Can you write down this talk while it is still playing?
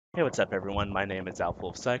Hey, what's up, everyone? My name is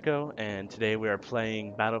Alpha Psycho, and today we are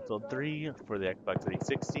playing Battlefield 3 for the Xbox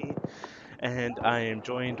 360, and I am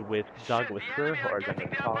joined with DOGwhsperer, or as I'm going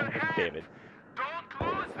to be calling him, David. Don't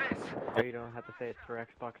close this! No, you don't have to say it's for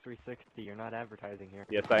Xbox 360. You're not advertising here.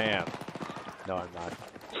 Yes, I am. No, I'm not.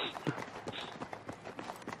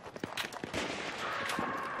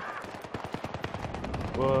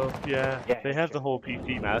 Well, yeah, they have the whole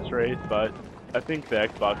PC mass race, but I think the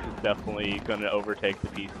Xbox is definitely going to overtake the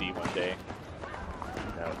PC one day.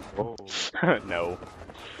 Whoa. No. No.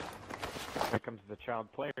 When it comes to the child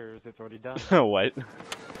players, it's already done. What? When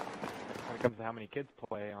it comes to how many kids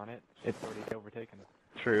play on it, it's already overtaken.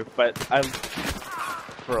 True, but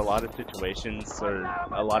for a lot of situations or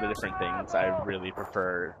a lot of different things, I really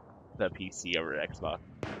prefer the PC over Xbox.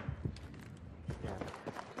 Yeah.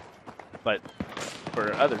 But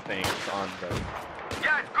for other things on the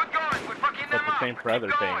Yes, good going. We're fucking but them the up. same for Keep other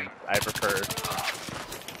going. things, I prefer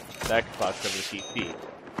the Xbox over the PC.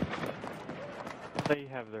 They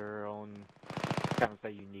have their own kind of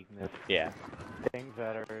say uniqueness. Yeah. Things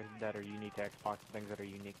that are unique to Xbox, things that are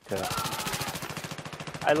unique to.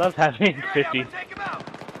 I love having Hurry up 50 and take him out.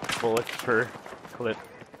 bullets per clip.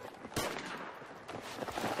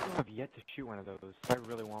 I have yet to shoot one of those. I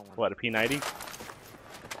really want one. What, a P90?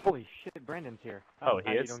 Holy shit, Brandon's here. Oh,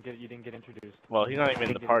 he is? You didn't get introduced. Well, he's not even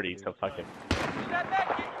in the party, so fuck him.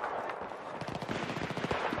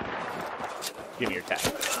 Give me your tag.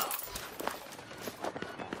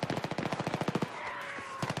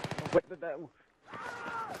 What did that?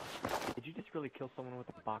 Did you just really kill someone with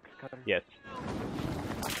a box cutter? Yes.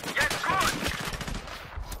 Yes, good.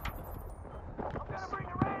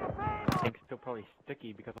 It's still probably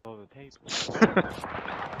sticky because of all the tape.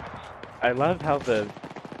 I love how the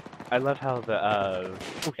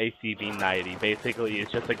ACB90 basically is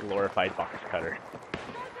just a glorified box cutter.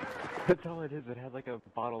 That's all it is. It has like a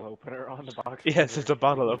bottle opener on the box. Yes, it's a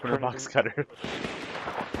bottle You opener turn it box in. cutter.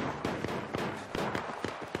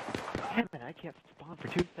 Damn it, I can't spawn for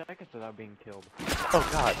 2 seconds without being killed. Oh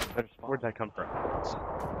god, Better spawn. where'd that come from?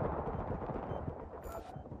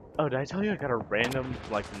 Oh, did I tell you I got a random,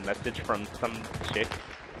 like, message from some chick?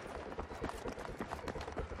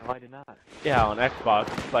 No, I did not. Yeah, on Xbox,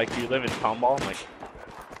 like, you live in Tomball? I'm like,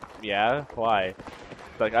 yeah, why?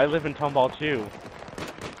 It's like, I live in Tomball too.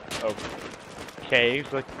 Okay,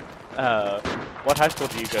 it's like, what high school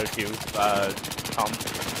do you go to?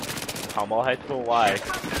 Tomball High School? Why?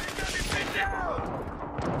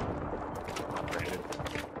 Brandon.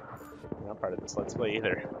 I'm not part of this Let's Play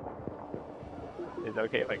either. Is it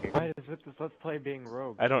okay if I can... Why is this Let's Play being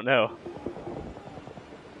rogue? I don't know.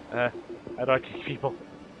 How do I kick people?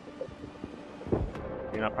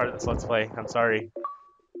 You're not part of this Let's Play. I'm sorry.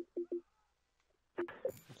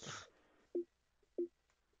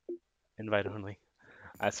 Invite only.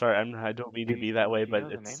 Sorry, I don't mean to be that way, Do you but know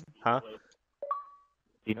the it's... name? Huh? Do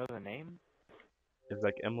you know the name? It's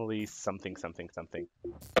like Emily something something something.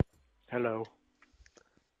 Hello.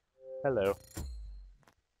 Hello.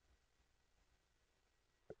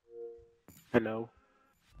 Hello.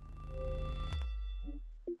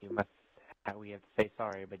 You must... We have to say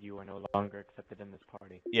sorry, but you are no longer accepted in this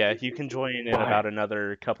party. Yeah, you can join in Why? about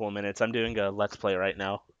another couple of minutes. I'm doing a Let's Play right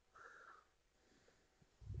now.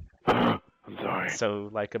 I'm sorry. So,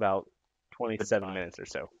 like, about 27 Goodbye. minutes or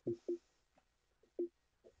so.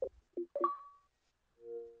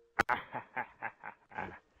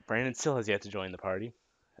 Brandon still has yet to join the party.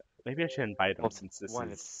 Maybe I should invite him Well, since this one,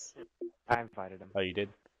 is... I invited him. Oh, you did?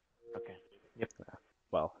 Okay. Yep.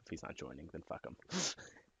 Well, if he's not joining, then fuck him.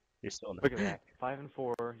 You're still in Look at that. 5 and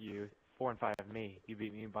 4, you. 4 and 5, me. You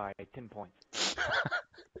beat me by 10 points.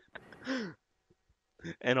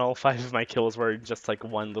 And all 5 of my kills were just like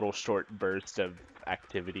one little short burst of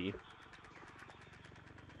activity.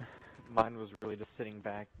 Mine was really just sitting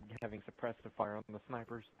back, having suppressive fire on the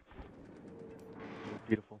snipers. It was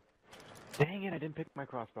beautiful. Dang it, I didn't pick my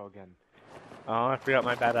crossbow again. Oh, I forgot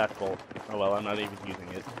my badass bolt. Oh well, I'm not even using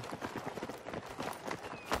it.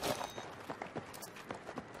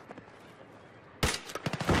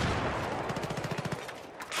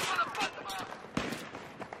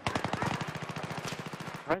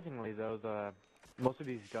 Surprisingly, though, most of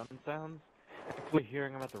these gun sounds, actually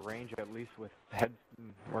hearing them at the range, at least with head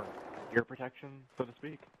or ear protection, so to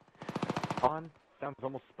speak, sounds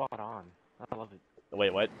almost spot on. I love it.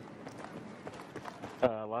 Wait, what?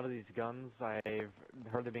 A lot of these guns, I've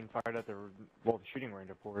heard them being fired at the shooting range,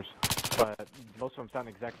 of course, but most of them sound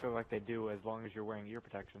exactly like they do as long as you're wearing ear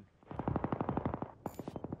protection.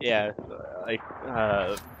 Yeah, like,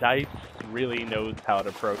 DICE really knows how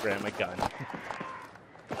to program a gun.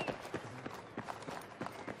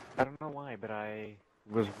 I don't know why, but I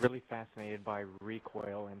was really fascinated by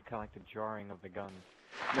recoil and kind of like the jarring of the guns.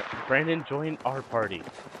 No, Brandon, join our party.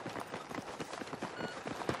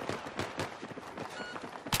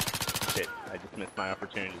 Shit, I just missed my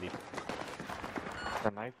opportunity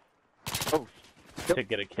The knife? Oh, to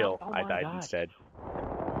get a kill. Oh I my died God. instead.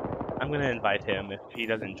 I'm gonna invite him. If he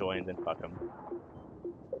doesn't join, then fuck him.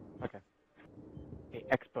 okay. Hey,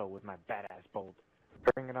 Expo with my badass bolt.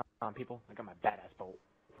 Bring it on, people. I got my badass bolt.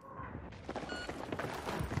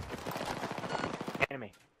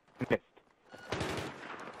 Enemy. Missed.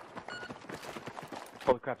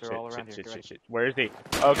 Holy crap, they're all around here. Shit. Where is he?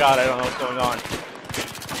 Oh god, I don't know what's going on.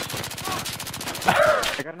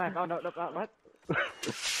 I got a knife. Oh, no, what?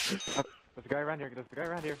 There's a guy around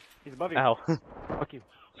here. He's above you. Ow. Fuck you.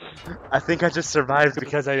 I think I just survived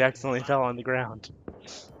because I accidentally fell on the ground.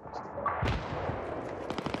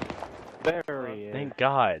 There he is. Thank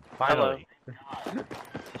God. Finally.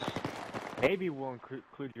 Maybe we'll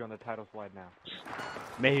include you on the title slide now.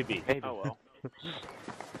 Maybe. Oh well.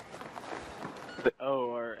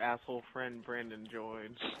 Our asshole friend Brandon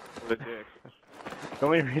joined. What a dick. The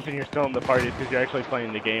only reason you're still in the party is because you're actually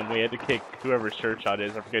playing the game. We had to kick whoever's shirt shot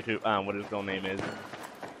is. I forget who, what his real name is.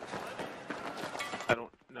 I don't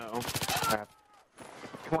know. Crap.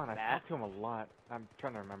 Come on, I talked to him a lot. I'm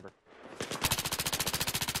trying to remember.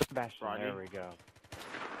 Sebastian, Rodney? there we go.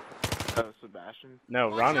 Oh, Sebastian. No,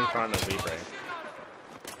 Ronnie's on the Libre.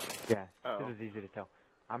 Yeah, Oh. this is easy to tell.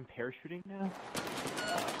 I'm parachuting now?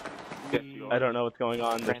 Yes, you are. I don't know what's going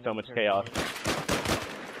on. There's so much chaos.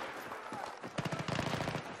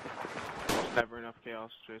 There's never enough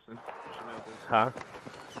chaos, Jason. You should know this. Huh?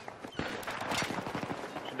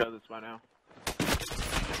 You should know this by now.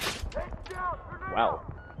 Wow.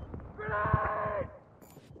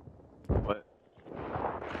 What?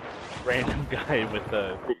 Random guy with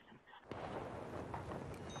the...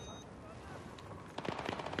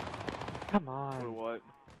 Come on. Or what?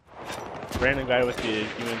 Random guy with the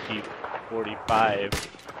UMP 45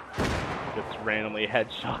 just randomly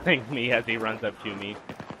headshotting me as he runs up to me.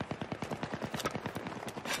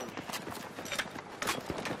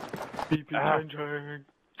 BP Charge.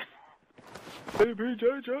 BP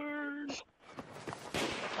Charge.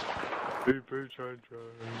 BP Charge.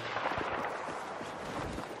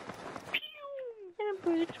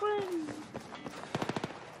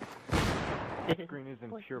 This screen is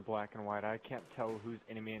in pure black and white. I can't tell who's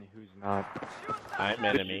enemy and who's not. I'm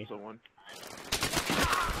enemy. Someone.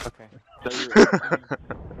 Okay.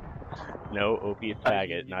 No, OP is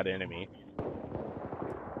faggot, not enemy.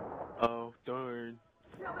 Oh, darn.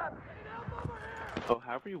 Oh,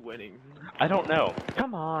 how are you winning? I don't know.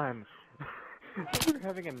 Come on! We were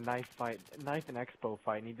having a knife and expo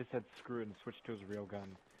fight, and he just said screw it and switched to his real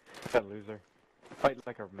gun. That loser. Fight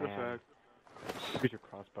like a man. Use your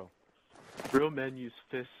crossbow. Real men use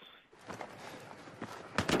fists.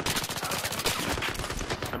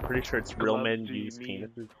 I'm pretty sure it's real Gloves, men do you use mean?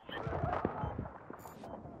 penises.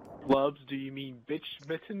 Gloves? Do you mean bitch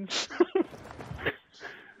mittens?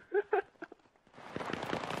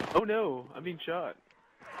 Oh no, I'm being shot.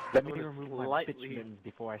 Let me I'm gonna remove my slightly- bitch mittens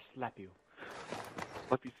before I slap you.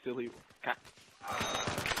 Slap you silly.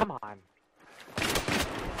 Come on!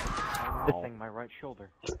 I'm missing my right shoulder.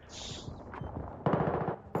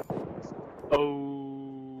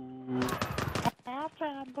 Oh.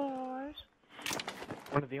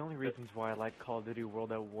 One of the only reasons why I like Call of Duty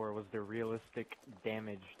World at War was the realistic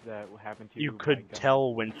damage that happened to you. You by could guns.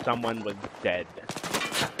 tell when someone was dead.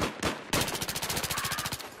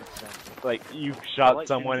 Like you shot like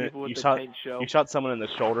someone, shooting people with you the shot paint shell. you shot someone in the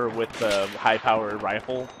shoulder with the high-powered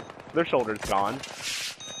rifle. Their shoulder's gone.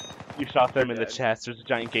 You shot them in the dead. chest. There's a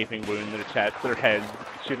giant gaping wound in the chest. Their head,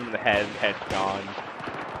 shoot them in the head. Head's gone.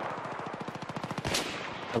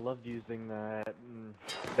 I loved using that.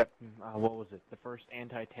 What was it? The first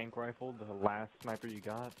anti-tank rifle, the last sniper you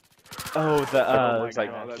got. Oh, the Oh my it's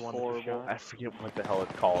like God, that's one that you horrible. shot. I forget what the hell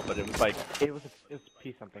it's called, but it was like It was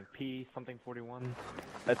P something 41.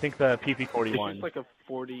 I think the It's PP-41. just like a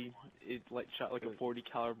 40. It like shot like a 40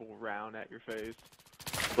 caliber round at your face.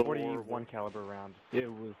 41 caliber round. It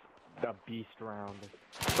was a beast round.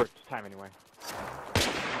 First time anyway.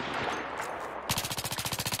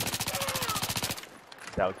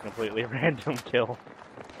 That was a completely random kill.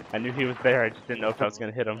 I knew he was there. I just didn't know if I was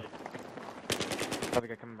gonna hit him. Other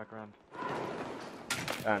guy coming back around.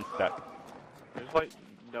 I'm stuck. There's like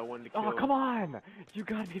no one to kill. Oh, come on! You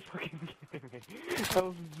gotta be fucking kidding me. I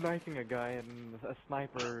was sniping a guy and a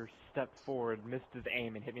sniper stepped forward, missed his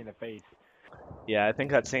aim, and hit me in the face. Yeah, I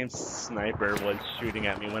think that same sniper was shooting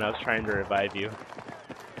at me when I was trying to revive you.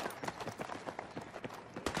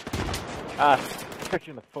 Ah, Hit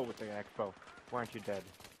you in the foot with the expo. Why aren't you dead?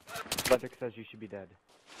 Logic says you should be dead.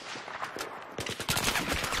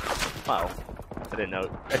 Wow. I didn't know.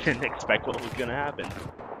 I didn't expect what was gonna happen.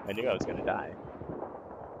 I knew I was gonna die.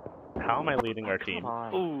 How am I leading our team? Come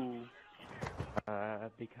on. Ooh.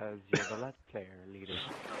 Because you're the Let's Player leader.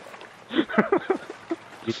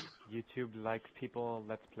 YouTube likes people,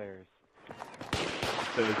 Let's Players.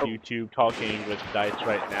 So is YouTube talking with Dice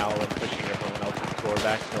right now and pushing everyone else's score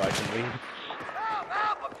back so I can leave?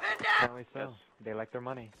 Apparently so. They like their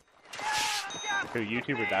money. Who,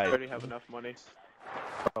 YouTube or I Dice? already have enough money.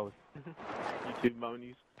 Both. YouTube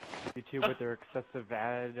monies. YouTube with their excessive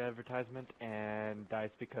advertisement, and Dice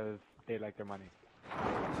because they like their money.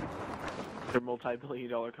 They're a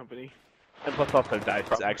multi-billion-dollar company. And plus also Dice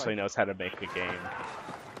Probably. actually knows how to make a game.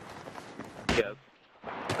 Yes.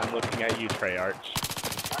 I'm looking at you, Treyarch.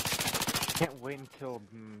 Can't wait until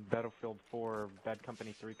Battlefield 4 Bad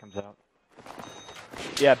Company 3 comes out.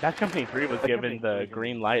 Yeah, Bad Company 3 was Bad given Company the 3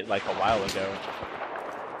 green light like a while ago.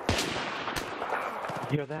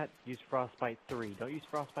 You hear that? Use Frostbite 3. Don't use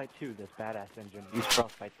Frostbite 2, this badass engine. Use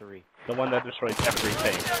Frostbite 3. The one that destroys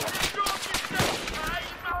everything.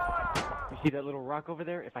 You see that little rock over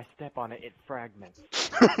there? If I step on it, it fragments.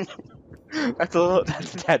 That's a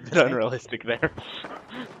tad bit unrealistic there.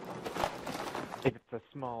 If it's a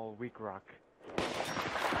small, weak rock.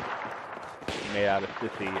 Made out of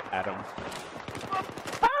sissy atoms.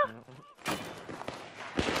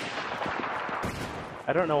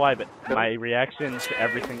 I don't know why, but my reaction to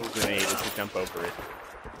every single grenade is to jump over it.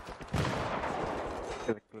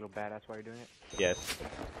 Feel like a little badass while you're doing it? Yes.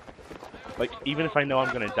 Like, even if I know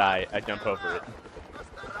I'm gonna die, I jump over it.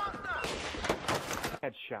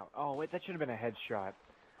 Headshot. Oh, wait, that should have been a headshot.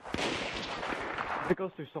 If it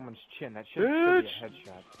goes through someone's chin, that should still be a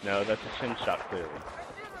headshot. No, that's a chin shot, clearly.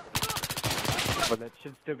 But that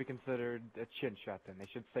should still be considered a chin shot then. They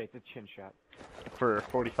should say it's a chin shot. For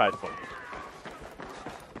 45 points.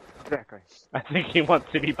 Exactly. I think he wants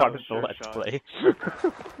to be part of the sure Let's shot. Play.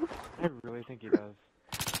 I really think he does.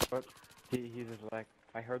 But he's just like,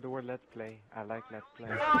 I heard the word Let's Play. I like Let's Play.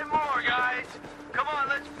 9 more, guys. Come on,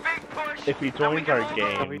 let's big push. If he And we joins can our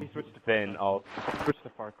all game, then I'll... Switch to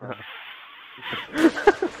Far Cry. go.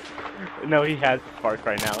 No, he has Spark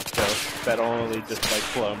right now, so that'll only just like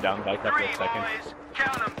slow him down by a couple 3, of seconds. boys.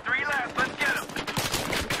 Count them. 3 left. Let's get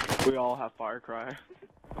them. We all have Far Cry.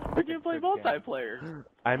 We can play multiplayer.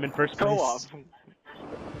 I'm in first place. Co-op.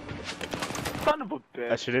 Son of a I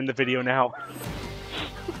bitch. should end the video now.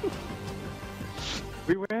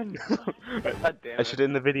 We win! God damn I it. should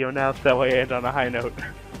end the video now so that way I end on a high note.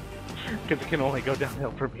 Because it can only go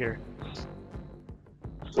downhill from here.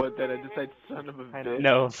 What, did I decide son of a I know. bitch?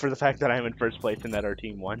 No, for the fact that I'm in first place and that our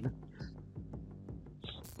team won.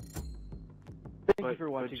 Thank you But- for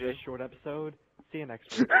watching Jay- this short episode. See you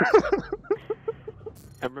next week.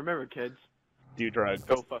 And remember, kids, Do drugs.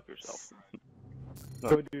 go fuck yourself.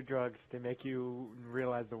 Go do drugs. They make you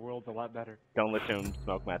realize the world's a lot better. Don't let him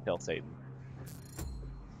smoke Matt Tell Satan.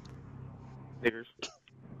 Niggers.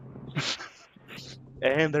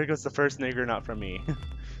 And there goes the first nigger not from me.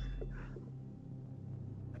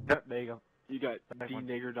 Yep, there you go. You got Next one.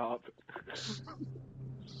 de-niggered up.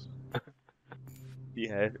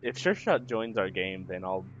 Yeah, if SureShot joins our game, then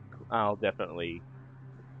I'll definitely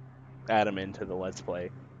add him into the Let's Play.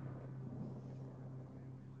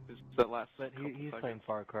 It's the last But couple he's seconds. playing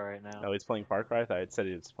Far Cry right now. Oh, he's playing Far Cry? I thought it said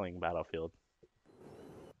he was playing Battlefield.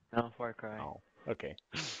 No, Far Cry. Oh, okay.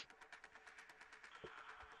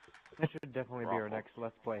 That should definitely be our Awful. next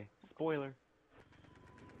Let's Play. Spoiler.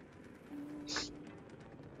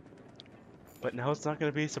 But now it's not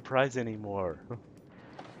going to be a surprise anymore.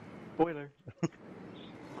 Spoiler. I'm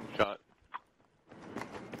shot.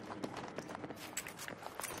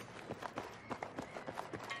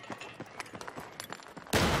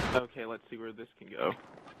 Okay, let's see where this can go.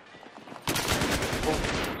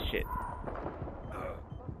 Oh, shit.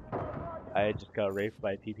 I just got raped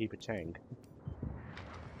by PP Pachang.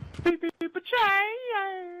 Okay,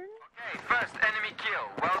 first enemy kill.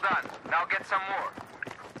 Well done. Now get some more.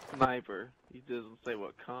 Sniper. He doesn't say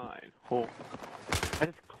what kind. Oh. I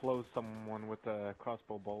just closed someone with a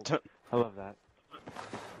crossbow bolt. I love that.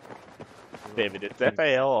 David, is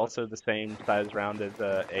FAL also the same size round as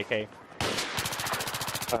AK?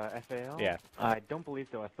 FAL? Yeah. I don't believe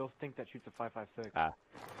so. I still think that shoots a 5.56. Ah.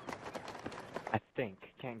 I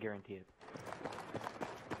think. Can't guarantee it.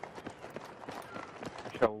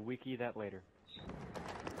 I shall wiki that later.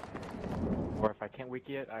 Or if I can't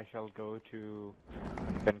wiki it, I shall go to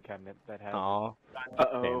gun cabinet that has. Aw,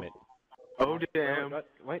 Uh-oh. damn it. Oh damn.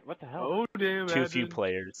 Wait, what the hell? Oh damn. Too few admin.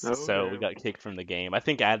 players, Oh, so we damn. got kicked from the game. I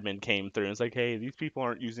think admin came through and was like, "Hey, these people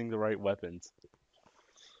aren't using the right weapons."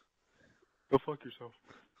 Go fuck yourself.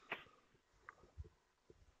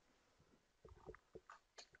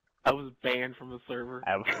 I was banned from the server.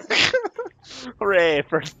 Hooray!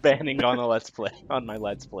 First banning on a Let's Play, on my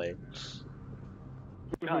Let's Play.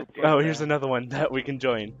 God damn Oh, it. here's another one that we can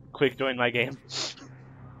join. Quick, join my game.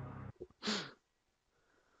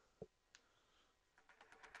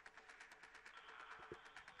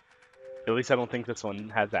 At least I don't think this one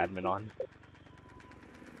has admin on.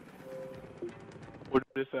 What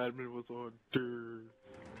if this admin was on? Durr.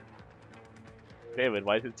 David,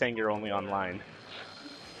 why is it saying you're only online?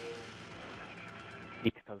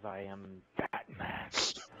 Because I am Batman.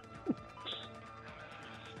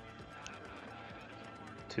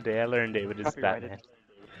 Today I learned David is Copyrighted.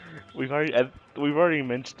 Batman. We've already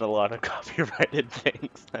mentioned a lot of copyrighted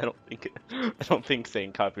things. I don't think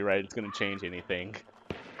saying copyright is going to change anything.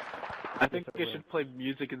 I think I should play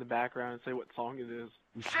music in the background and say what song it is.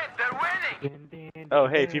 Shit, they're winning! Oh,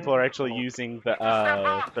 hey, people are actually using the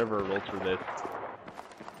server rules for this.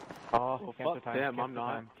 Oh, Well, cancer fuck time, them, cancer I'm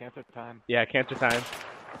not. time, cancer time. Yeah, cancer time.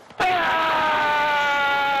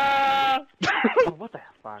 Oh, what the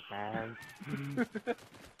fuck, man?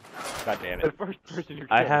 God damn The it. first person you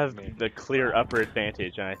I killed have me. the clear upper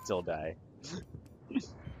advantage and I still die.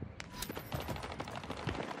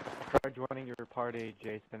 Tried joining your party,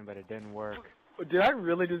 Jason, but it didn't work. Did I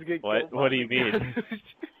really just get What? killed? What do you mean?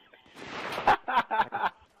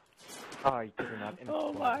 Oh, you're not in a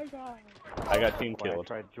Oh squad. my god. I got team Why I killed.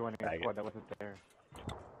 tried joining a Faggot. squad that wasn't there.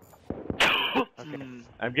 Mm.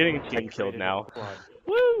 I'm getting I team killed created a now. squad.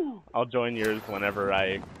 Woo! I'll join yours whenever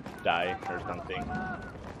I die or something.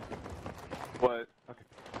 What?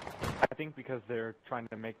 I think because they're trying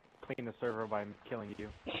to clean the server by killing you.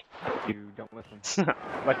 You don't listen.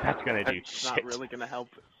 What that's gonna do? That's not Shit. really gonna help.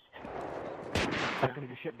 It's not gonna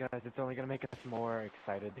do shit, guys. It's only gonna make us more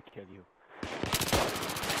excited to kill you.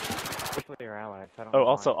 Especially your allies. I don't Oh, know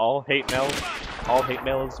also, why. all hate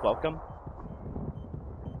mail is welcome.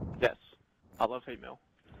 Yes. I love hate mail.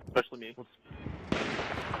 Especially me.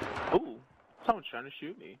 Ooh, someone's trying to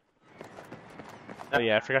shoot me. Oh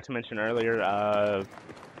yeah, I forgot to mention earlier, I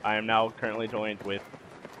am now currently joined with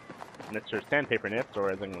MrSandPaperNips,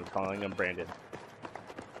 or as I'm calling him, Brandon.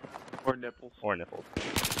 Or nipples. Or Nipples.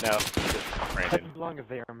 No, just Brandon. As long as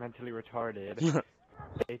they are mentally retarded.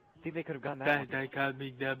 They think they could have gotten that. They called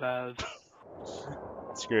me nipples.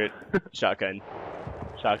 Screw it. Shotgun.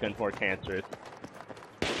 Shotgun's more cancerous.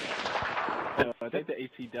 I think the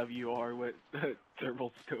ACWR with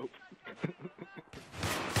thermal scope.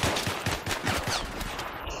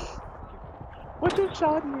 What just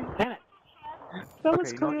shot me? Damn it! That Okay,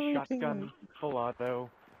 was you know clearly what? Shotgun, full auto.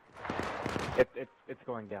 It's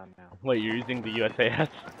going down now. Wait, you're using the USAS?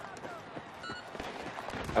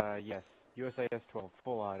 Yes. USAS 12,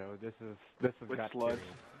 full auto. This has With got slugs.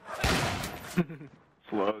 serious.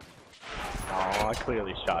 Slugs. Oh, I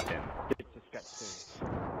clearly shot him. It just got serious.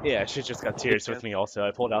 Yeah, shit just got serious with me also.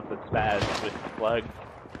 I pulled out the spaz with slug.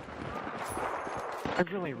 I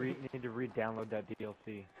really need to re-download that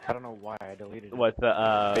DLC. I don't know why I deleted it. What,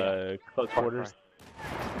 the, close Far quarters?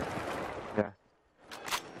 Cry.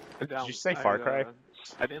 Yeah. Did you say Far Cry?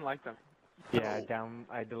 I didn't like them. Yeah,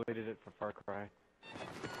 I deleted it for Far Cry.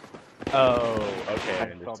 Oh, okay, I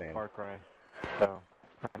I installed understand. Far Cry, so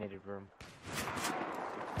I needed room.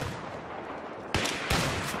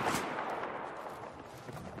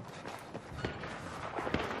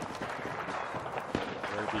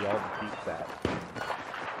 Where be all the beats at?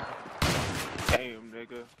 Damn,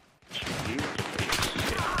 nigga.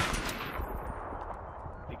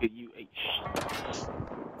 Nigga, you ate shit.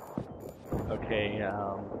 Okay,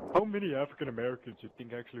 How many African Americans do you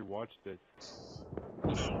think actually watch this?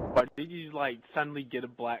 Why did you, like, suddenly get a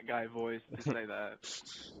black guy voice to say that?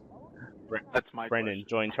 That's my Brandon, question.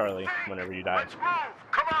 join Charlie whenever you die. Let's move!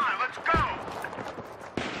 Come on, let's go!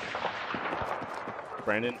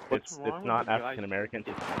 Brandon, What's it's wrong not with the guy? African Americans,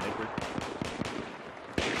 it's niggers.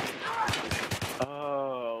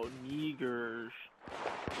 Oh, niggers.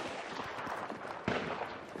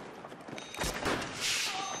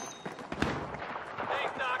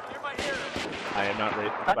 Thanks, Doc, you're my hero! I am not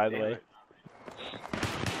racist, God by the damn way. it.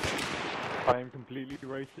 I am completely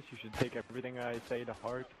racist. You should take everything I say to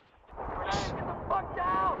heart. Get the fuck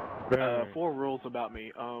down! 4 rules about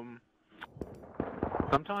me.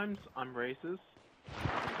 Sometimes I'm racist.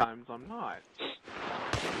 Sometimes I'm not.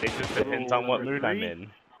 It just depends on what mood I'm in.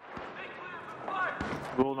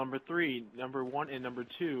 Rule number 3, number 1 and number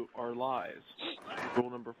 2 are lies. Rule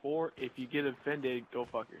number 4, if you get offended, go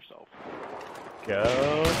fuck yourself.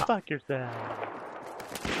 Go fuck yourself.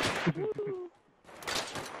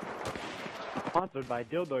 Sponsored by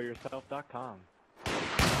DildoYourself.com.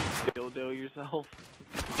 Dildo yourself.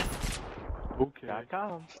 Okay.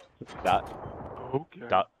 .com. Okay.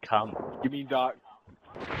 .com. You mean dot?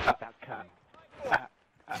 .com.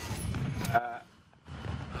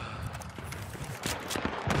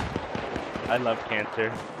 I love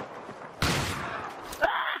cancer.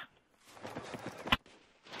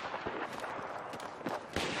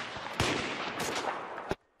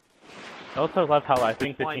 I also love how I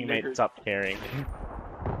think the Flying teammates niggers. stopped caring.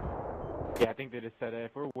 Yeah, I think they just said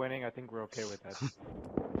if we're winning, I think we're okay with that.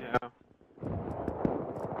 Yeah.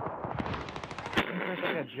 There's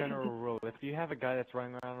like a general rule. If you have a guy that's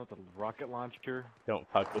running around with a rocket launcher, Don't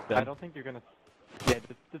fuck with I them. don't think you're gonna. Yeah,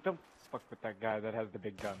 just don't fuck with that guy that has the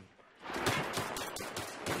big gun.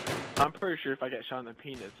 I'm pretty sure if I get shot in the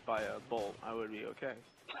penis by a bolt, I would be okay.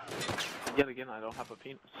 Yet again, I don't have a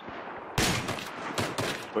penis.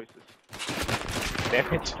 Choices.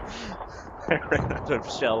 Damn it. I ran out of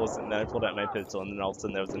shells and then I pulled out my pistol and then all of a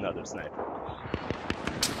sudden there was another sniper.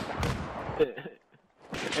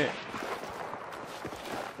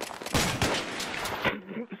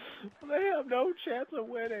 They have no chance of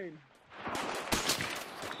winning.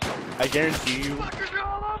 I guarantee you,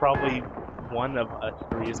 probably one of us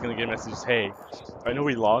three is gonna get a message, hey, I know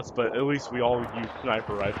we lost, but at least we all use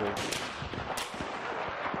sniper rifles.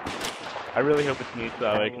 I really hope it's me so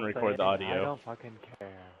I can record the I audio. don't fucking care.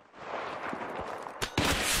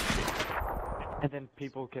 And then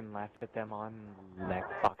people can laugh at them on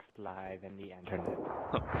Xbox Live and the internet.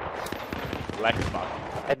 Xbox.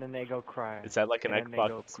 And then they go cry. Is that like an And then they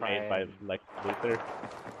go Xbox made by cry. Lex Luthor?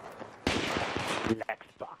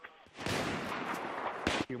 Xbox.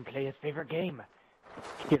 You can play his favorite game.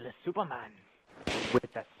 Kill a Superman.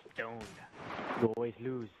 With a stone. You always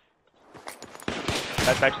lose.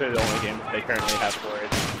 That's actually the only game they currently have for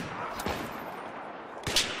it.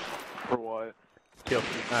 For what? Kill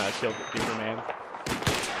the Superman.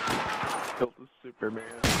 Killed the Superman.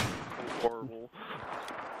 That's horrible.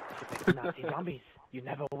 Nazi zombies. You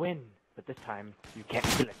never win. But this time, you can't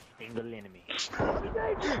kill a single enemy.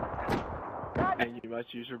 And you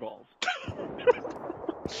must use your balls.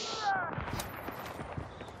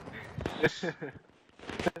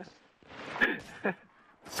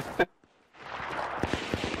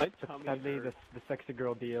 My tummy Sadly, the hurts. sexy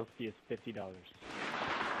girl DLC is $50.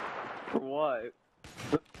 For what?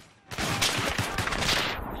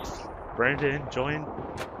 Brandon, join.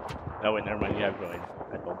 Oh wait, never mind. You have joined.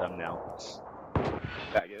 I told them now.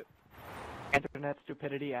 Faggot. Internet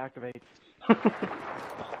stupidity activates.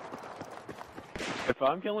 If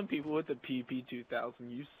I'm killing people with the PP2000,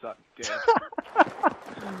 you suck dick.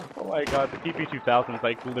 Oh my god, the PP2000 is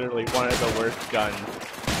like literally one of the worst guns.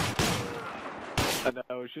 I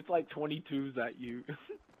know, it shoots like 22s at you.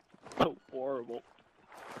 So horrible.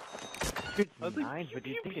 Shoots I was like, nines, but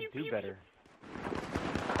pew, you'd think pew, it'd pew, do better.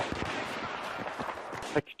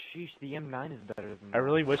 Like, sheesh, the M9 is better than I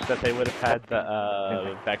really wish that they would have had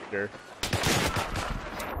the vector.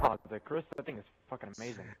 Oh, the Chris, that thing is fucking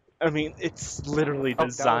amazing. I mean, it's literally Oh, that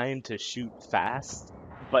was- designed to shoot fast,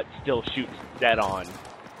 but still shoots dead on.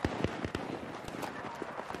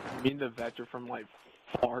 You mean the vector from like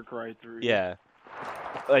Far Cry 3? Yeah.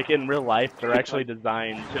 Like in real life, they're actually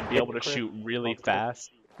designed to be able to shoot really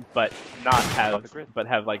fast, but not have, but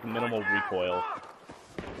have like minimal recoil.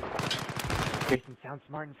 Jason, sound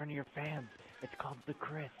smart in front of your fans. It's called the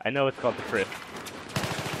Chris. I know it's called the Crisp,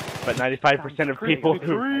 but 95% of people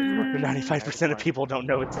who 95% of people don't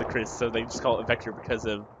know it's the Crisp, so they just call it Vector because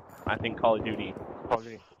of, I think, Call of Duty.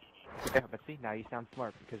 Yeah, but see, now you sound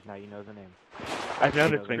smart because now you know the name. I've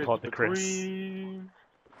known You it's know been the called the Crisp. Kreme.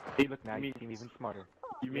 See, look, now You you mean- seem even smarter.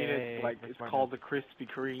 You mean Yay, it's like we're it's smart called now. the Krispy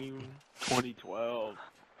Kreme 2012?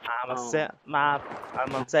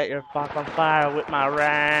 I'ma set your fuck on fire with my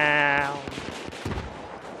round.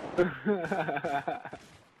 If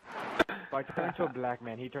I turn into a black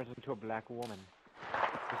man, he turns into a black woman.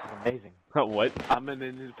 This is amazing. What? I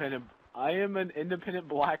am an independent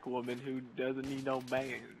black woman who doesn't need no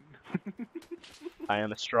man. I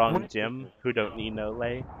am a strong Jim who don't need no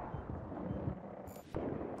lay.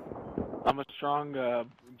 I'm a strong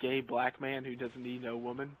gay black man who doesn't need no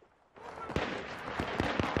woman.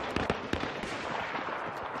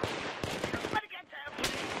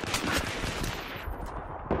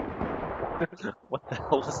 What the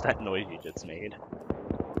hell was that noise you just made?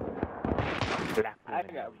 Black I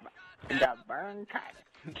woman. got burned cat.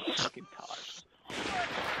 Fucking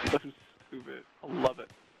talk. stupid. I love it.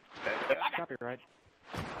 Copyright.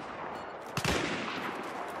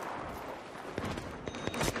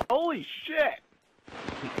 Holy shit!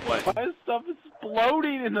 What? Why is stuff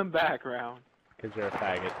exploding in the background? Because you're a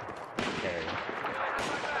faggot. Harry.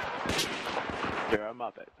 You're a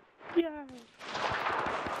Muppet. Yeah.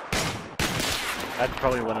 That's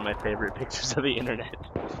probably one of my favorite pictures of the internet.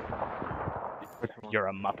 You're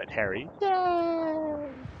a Muppet, Harry.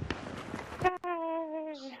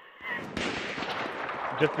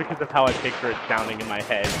 Just because of how I picture it sounding in my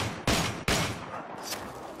head.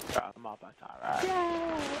 You're a Muppet, alright.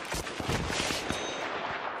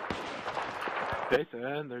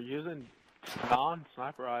 Jason, they're using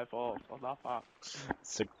non-sniper rifles. What the fuck?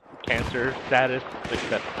 Cancer status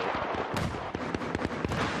successful.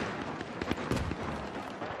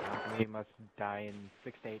 He must die in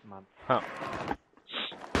 6 to 8 months. Huh.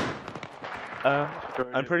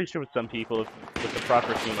 I'm pretty sure with some people, with the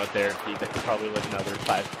proper chemotherapy, they could probably live another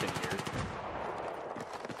 5 to 10 years.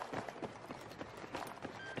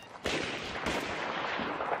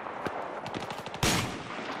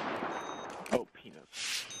 Oh,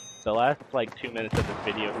 penis. The last, like, 2 minutes of this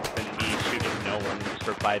video has been me shooting no one,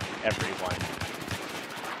 reviving everyone.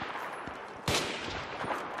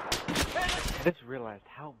 I just realized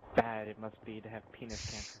how bad it must be to have penis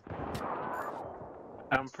cancer.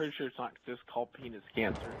 I'm pretty sure it's not just called penis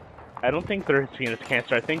cancer. I don't think there is penis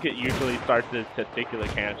cancer. I think it usually starts as testicular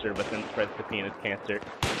cancer, but then spreads to penis cancer.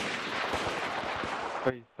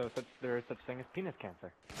 So there is such thing as penis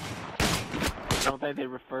cancer. I don't think they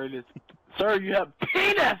refer to it as, sir, you have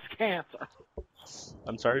penis cancer!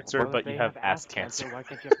 I'm sorry, sir, Well, but if they you have have ass cancer. Why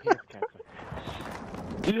can't you have penis cancer?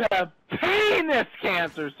 You have penis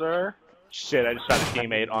cancer, sir! Shit, I just shot a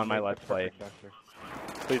teammate on my Let's Play. Doctor.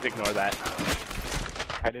 Please ignore that.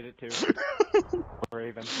 I did it too. Or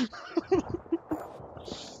even.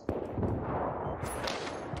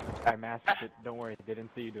 I masked it. Don't worry, they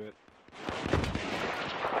didn't see you do it.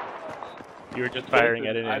 You were just firing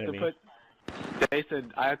Jason, at an I have enemy. to put,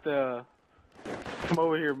 Jason, I have to come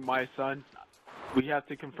over here, my son. We have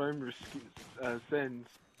to confirm your sins.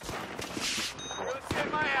 Let's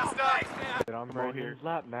get my ass done. Sit on Come over Brandon's here.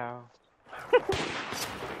 lap now.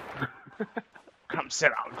 Come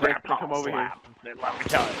sit on Jason, Grandpa's come over lap and let me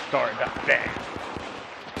tell you a story about the day.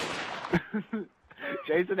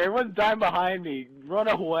 Jason, everyone's dying behind me. Run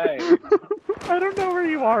away. I don't know where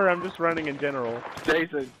you are. I'm just running in general.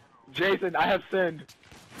 Jason, I have sinned.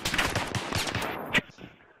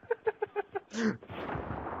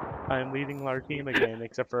 I'm leading our team again,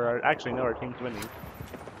 except for our. Actually, no, our team's winning.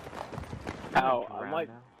 Ow, Around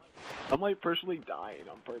now. I'm like personally dying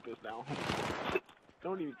on purpose now.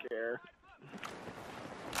 Don't even care.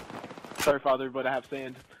 Sorry, Father, but I have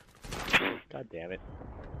sand. God damn it.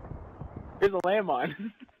 Here's a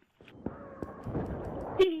landmine.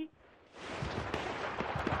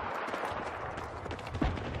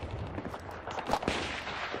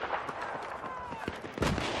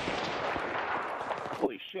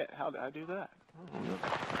 Holy shit, how did I do that?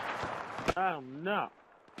 I don't know.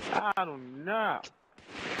 I don't know.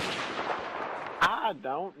 I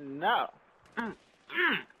don't know.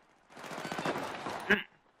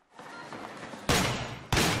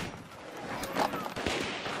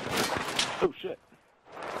 Oh shit.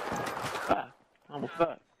 Ah, almost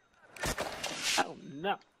died. I don't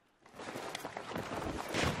know.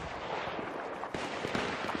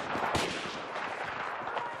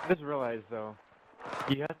 I just realized though,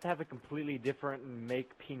 you have to have a completely different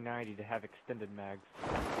make P90 to have extended mags.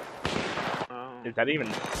 Oh. Is that even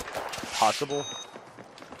possible?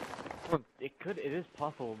 Well, it is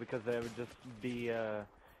possible because there would just be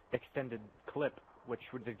extended clip,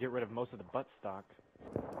 which would get rid of most of the butt stock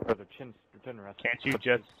or the chin rest. Can't you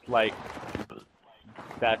just, like,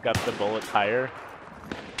 stack up the bullets higher?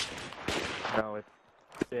 No,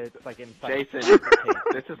 it's like inside. Jason,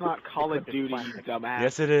 this is not Call of Duty, you dumbass.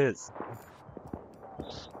 Yes, it is.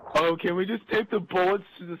 Oh, can we just take the bullets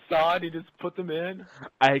to the side and just put them in?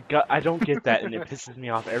 I don't get that, and it pisses me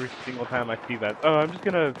off every single time I see that. Oh, I'm just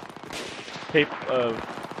gonna tape a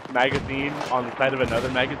magazine on the side of another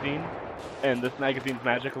magazine, and this magazine's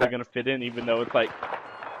magically gonna fit in, even though it's like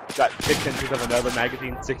got 6 inches of another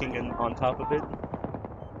magazine sticking in on top of it.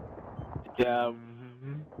 Yeah,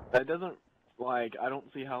 that doesn't, like, I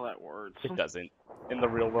don't see how that works. It doesn't. In the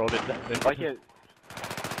real world, it doesn't. Like it,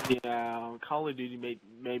 yeah, Call of Duty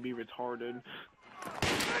may be retarded.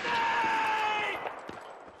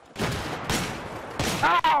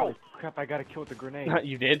 Ow! Crap, I got a kill with the grenade.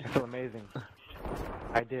 You did? So amazing.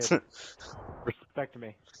 I did. Respect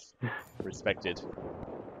me. Respected.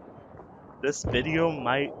 This video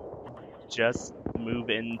might just move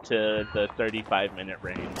into the 35-minute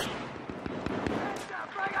range.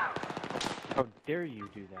 How dare you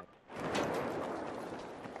do that?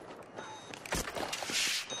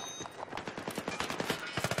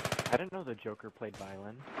 I didn't know the Joker played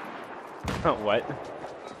violin. What?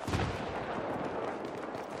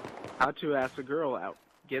 How to ask a girl out.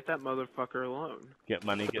 Get that motherfucker alone. Get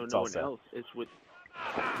money, So get no one salsa. else is with...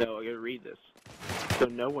 No, I gotta read this. So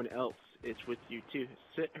no one else is with you too.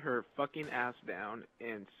 Sit her fucking ass down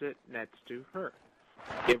and sit next to her.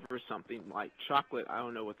 Give her something like chocolate, I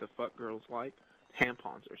don't know what the fuck girls like,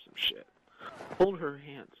 tampons or some shit. Hold her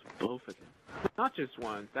hands, both of them. Not just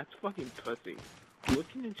one, that's fucking pussy.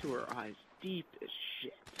 Looking into her eyes deep as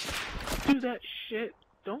shit. Do that shit.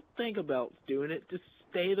 Don't think about doing it. Just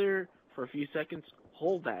stay there for a few seconds,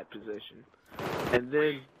 hold that position. And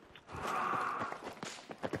then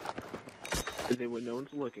when no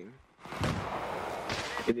one's looking,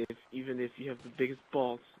 and even if you have the biggest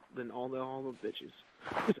balls, then all the bitches,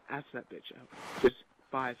 just ask that bitch out. Just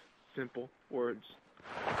 5 simple words.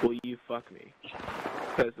 Will you fuck me?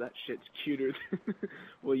 Because that shit's cuter than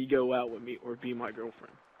will you go out with me or be my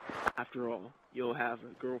girlfriend? After all, you'll have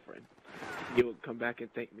a girlfriend. You'll come back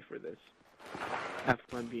and thank me for this. Have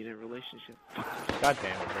fun being in a relationship. God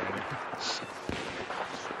damn it, Brandon.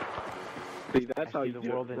 See, that's how I see you the do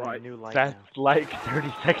world it in right. a new light That's now. like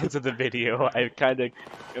 30 seconds of the video. I kind of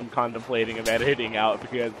am contemplating of editing out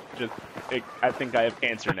because I think I have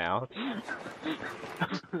cancer now.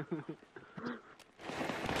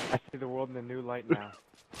 I see the world in a new light now.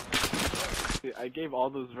 See, I gave all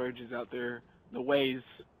those virgins out there the ways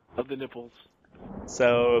of the nipples.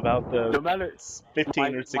 So about No the matter 15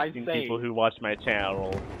 or my 16 people saying- who watch my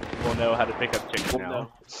channel will know how to pick up chicks Well,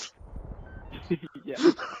 now. no. Yeah.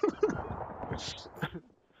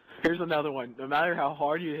 Here's another one. No matter how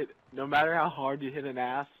hard you hit an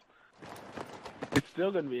ass, it's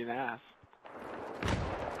still gonna be an ass.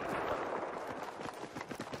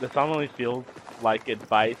 The song only feels like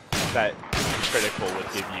advice that Critical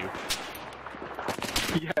would give you.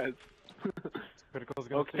 Yes. Critical's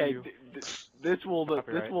gonna sue Okay. you. This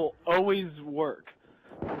will always work.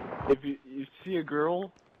 If you see a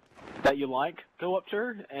girl that you like, go up to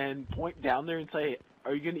her and point down there and say,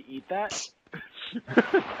 "Are you gonna eat that?"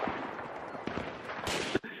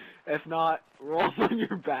 If not, roll on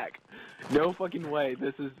your back. No fucking way.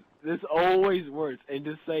 This always works. And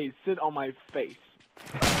just say, "Sit on my face."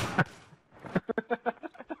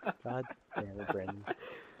 God damn it, Brandon.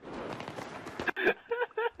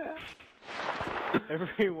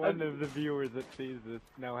 Every one of the viewers that sees this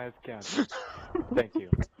now has cancer. Thank you.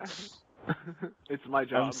 It's my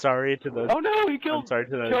job. I'm sorry to those. Oh no, he I'm killed sorry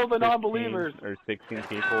to those the 15 non-believers. or 16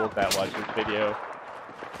 people that watch this video,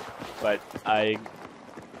 but I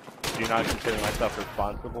do not consider myself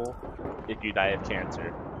responsible if you die of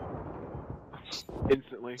cancer.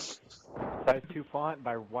 Instantly. Size 2 font,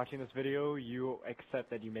 by watching this video, you accept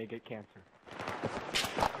that you may get cancer.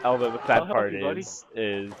 Although the sad I'll help part you, buddy.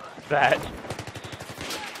 is that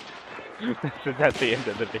this is at the end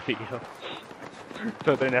of the video.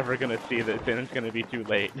 So they're never gonna see this and it's gonna be too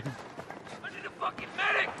late. I need a fucking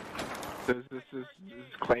medic! This is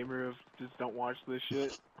disclaimer of just don't watch this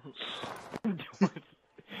shit.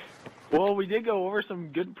 Well, we did go over some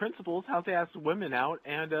good principles, how to ask women out,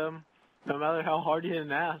 and no matter how hard you hit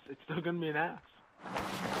an ass, it's still gonna be an ass.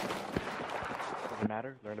 Doesn't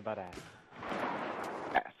matter, learn about ass.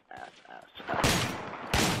 Ass.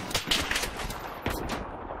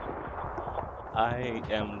 I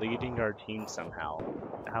am leading our team somehow.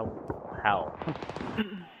 How?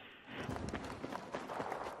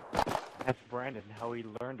 Ask Brandon how he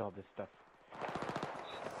learned all this stuff.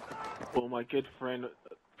 Well, my good friend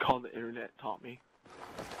called the internet taught me.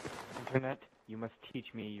 Internet, you must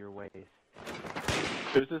teach me your ways.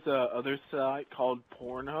 There's this other site called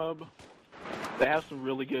Pornhub. They have some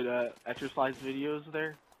really good exercise videos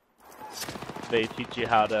there. They teach you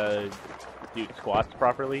how to do squats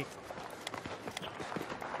properly.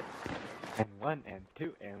 And 1 and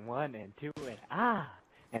 2 and 1 and 2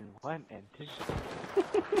 and 1 and 2.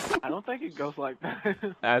 I don't think it goes like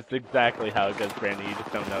that. That's exactly how it goes, Brandon. You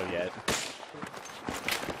just don't know yet.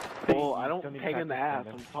 Well, I Don't don't need take in the ass.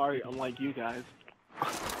 practice, I'm sorry, unlike you guys.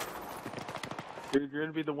 You're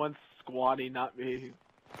gonna be the one squatting, not me.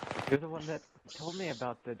 You're the one that told me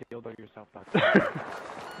about the dildo yourself.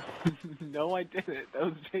 No, I didn't. That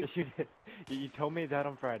was Yes, you did. You told me that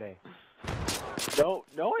on Friday. No,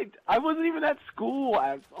 I wasn't even at school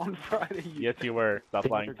on Friday. Yes, you were. Stop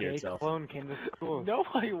lying Your to gay yourself. clone came to school. No,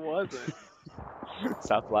 I wasn't.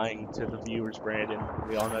 Stop lying to the viewers, Brandon.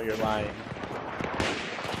 We all know you're lying.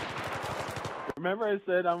 Remember I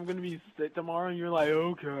said I'm gonna be sick tomorrow, and you're like,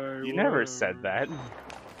 okay. You never said that.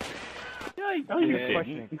 Yeah, I No, you did. didn't.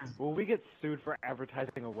 Questioning. Will we get sued for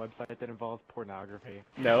advertising a website that involves pornography?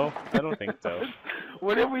 No, I don't think so.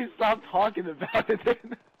 What if we stop talking about it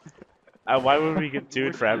then? Why would we get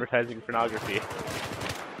sued for advertising pornography?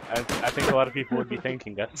 I think a lot of people would be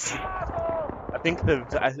thanking us. I think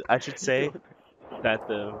I should say that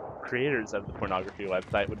the creators of the pornography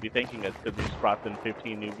website would be thanking us because we just brought them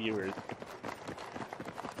 15 new viewers.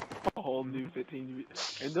 A whole new 15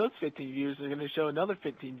 views. And those 15 views are going to show another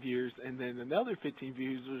 15 viewers, and then another 15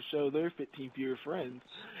 viewers will show their 15 viewer friends.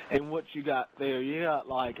 And what you got there, you got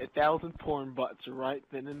like 1,000 porn butts right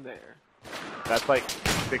then and there. That's like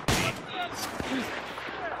 60.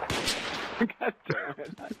 God damn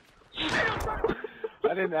it.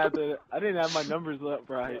 I didn't have my numbers up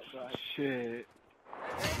right. Shit.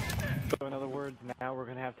 So in other words, now we're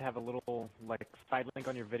gonna have a little like side link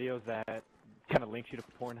on your videos that kind of links you to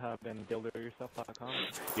Pornhub and dildoyourself.com.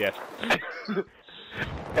 Yes.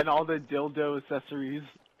 And all the dildo accessories.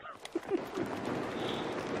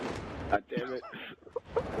 God damn it.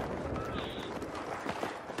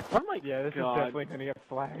 Oh my Yeah, this God. is definitely gonna get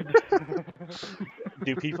flagged.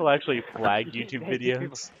 Do people actually flag YouTube Hey,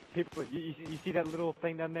 videos? People, you see that little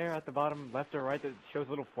thing down there at the bottom left or right that shows a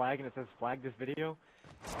little flag and it says flag this video?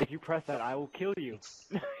 If you press that, I will kill you.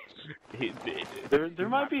 There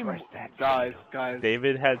might be more. Guys.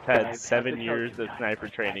 David has had Guys, 7 I have to years tell of you, sniper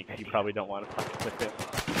not training. that You video. probably don't want to fuck with him.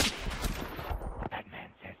 That man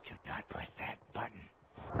says do not press that button.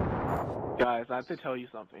 Guys, I have to tell you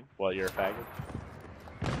something. Well, you're a faggot.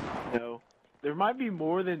 No. There might be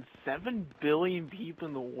more than 7 billion people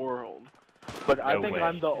in the world. But I No think way.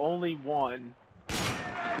 I'm the only one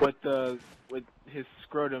with his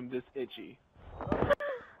scrotum this itchy.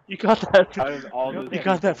 You got that. Out of all You those You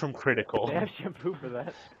got that people. from Critical. They have shampoo for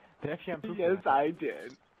that. They have shampoo Yes, for that. I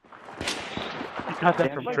did. You got They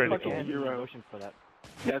that have from like Critical. fucking and hero. lotion for that.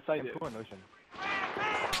 Yes, I did. Shampoo and lotion.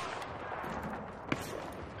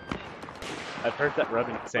 I've heard that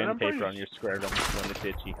rubbing I'm sandpaper pretty on your scrotum when it's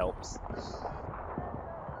itchy helps.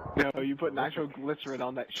 No, you put nitro glycerin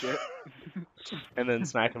on that shit. And then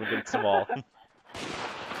smack him against the wall.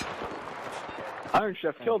 Iron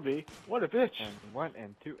Chef killed me. What a bitch. And 1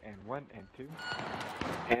 and 2 and 1 and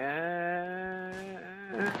 2.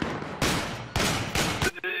 And...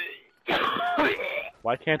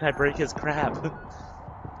 Why can't I break his crab?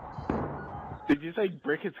 Did you say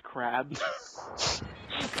brick his crab?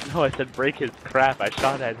 No, I said break his crap. I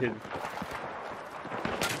shot at his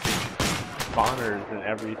spawners and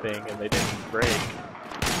everything, and they didn't break.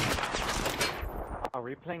 Are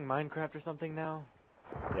we playing Minecraft or something now?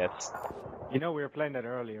 Yes. You know we were playing that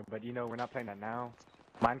earlier, but you know we're not playing that now.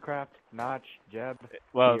 Minecraft, Notch, Jeb,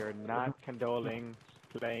 Well, we are not condoling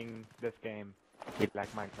playing this game. We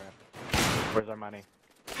like Minecraft. Where's our money?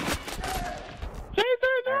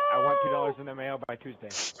 I want $2 in the mail by Tuesday.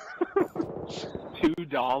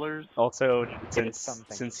 $2? also,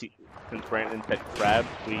 something. since Brandon said crab,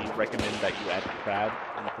 we recommend that you add crab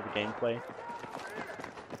into the gameplay.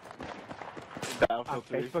 On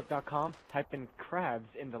Facebook.com, type in crabs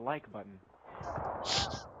in the like button.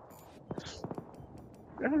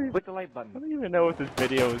 I don't With the like button. even know what this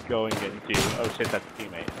video is going into. Oh shit, that's a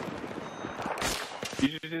teammate. You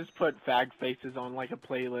should just put fag faces on like a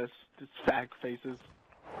playlist. Just fag faces.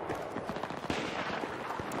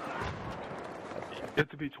 You have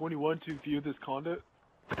to be 21 to view this content.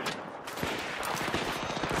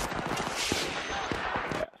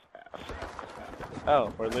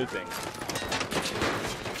 Oh, we're losing.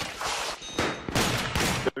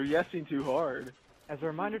 They're yesing too hard. As a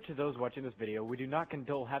reminder to those watching this video, we do not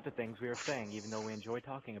condole half the things we are saying, even though we enjoy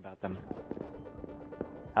talking about them.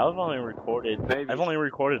 I've only recorded. Maybe. I've only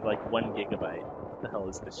recorded like 1 gigabyte. What the hell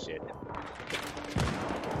is this shit?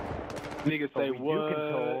 Niggas But say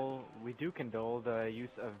we do condole the use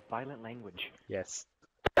of violent language. Yes.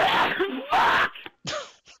 Fuck!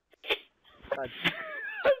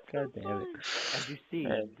 God damn it. As you see,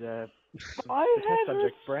 And- the My test head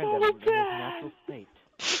subject hurts Brandon so in his bad. natural state.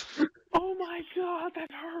 Oh my god,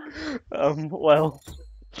 that hurt. Well,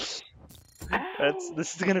 Ow.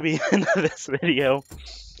 this is gonna be the end of this video.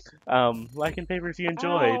 Like and favorite if you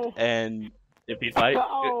enjoyed, Ow. and if you'd like.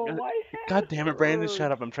 Ow, my head God damn it, Brandon! hurts.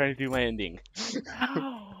 Shut up! I'm trying to do my ending.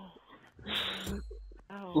 Ow.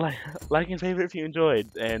 Like and favorite if you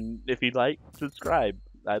enjoyed, and if you'd like, subscribe.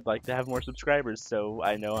 I'd like to have more subscribers, so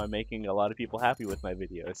I know I'm making a lot of people happy with my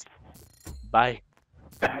videos. Bye.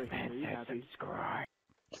 Batman said subscribe.